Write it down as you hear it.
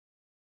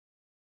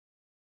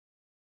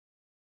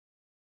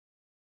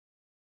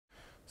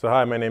So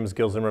hi, my name is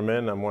Gil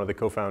Zimmerman. I'm one of the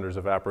co-founders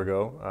of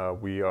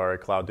Aprigo. We are a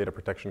cloud data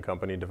protection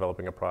company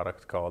developing a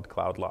product called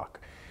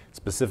CloudLock,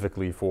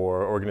 specifically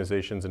for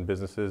organizations and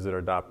businesses that are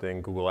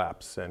adopting Google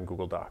Apps and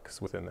Google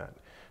Docs within that.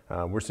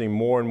 We're seeing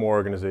more and more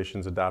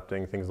organizations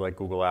adopting things like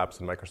Google Apps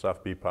and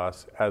Microsoft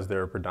BPOS as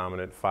their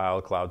predominant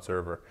file cloud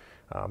server.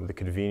 The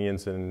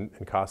convenience and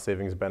cost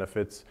savings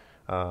benefits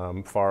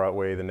far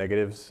outweigh the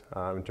negatives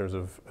in terms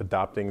of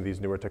adopting these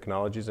newer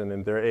technologies, and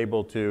then they're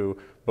able to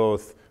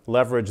both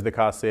leverage the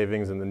cost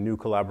savings and the new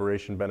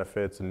collaboration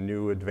benefits and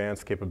new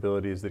advanced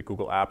capabilities that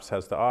Google Apps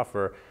has to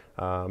offer.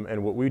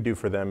 And what we do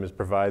for them is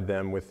provide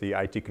them with the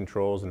IT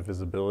controls and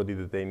visibility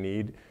that they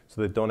need,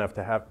 so they don't have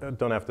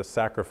to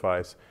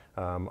sacrifice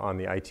on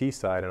the IT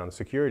side and on the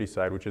security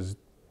side, which is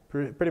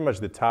pretty much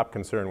the top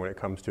concern when it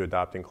comes to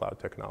adopting cloud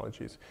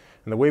technologies.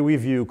 And the way we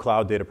view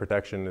cloud data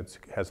protection, it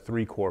has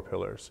three core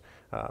pillars: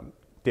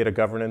 data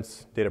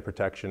governance, data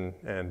protection,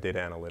 and data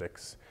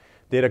analytics.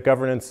 Data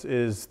governance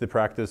is the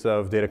practice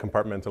of data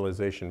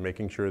compartmentalization,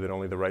 making sure that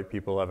only the right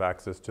people have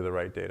access to the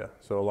right data.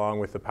 So along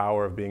with the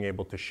power of being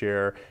able to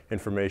share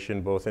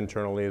information both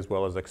internally as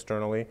well as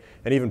externally,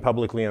 and even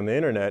publicly on the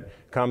internet,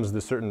 comes the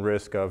certain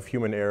risk of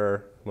human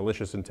error,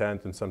 malicious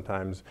intent, and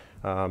sometimes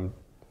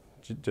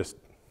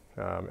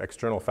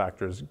external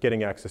factors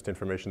getting access to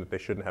information that they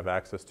shouldn't have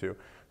access to.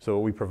 So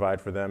what we provide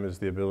for them is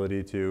the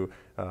ability to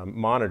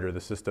monitor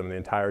the system, the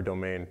entire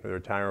domain, their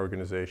entire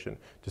organization,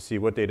 to see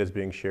what data is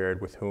being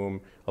shared, with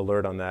whom,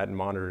 alert on that, and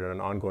monitor it on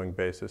an ongoing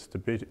basis to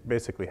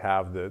basically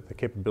have the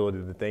capability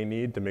that they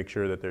need to make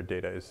sure that their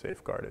data is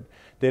safeguarded.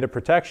 Data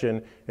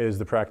protection is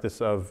the practice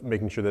of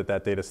making sure that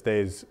that data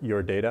stays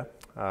your data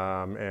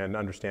and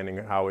understanding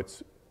how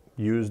it's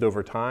used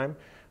over time.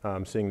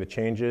 Seeing the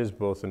changes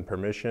both in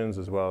permissions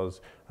as well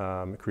as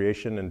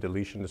creation and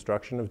deletion,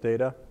 destruction of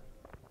data.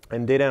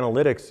 And data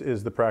analytics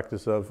is the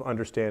practice of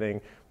understanding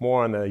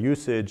more on the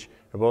usage,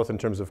 both in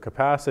terms of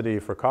capacity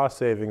for cost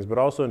savings, but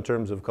also in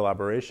terms of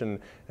collaboration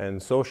and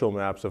social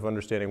maps of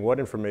understanding what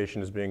information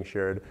is being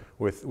shared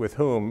with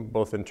whom,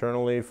 both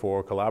internally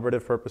for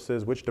collaborative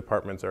purposes, which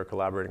departments are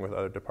collaborating with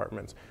other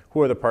departments,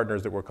 who are the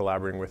partners that we're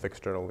collaborating with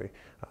externally,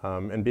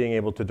 and being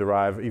able to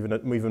derive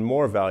even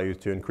more value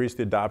to increase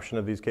the adoption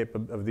of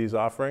these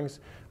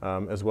offerings,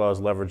 as well as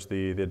leverage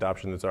the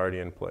adoption that's already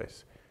in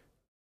place.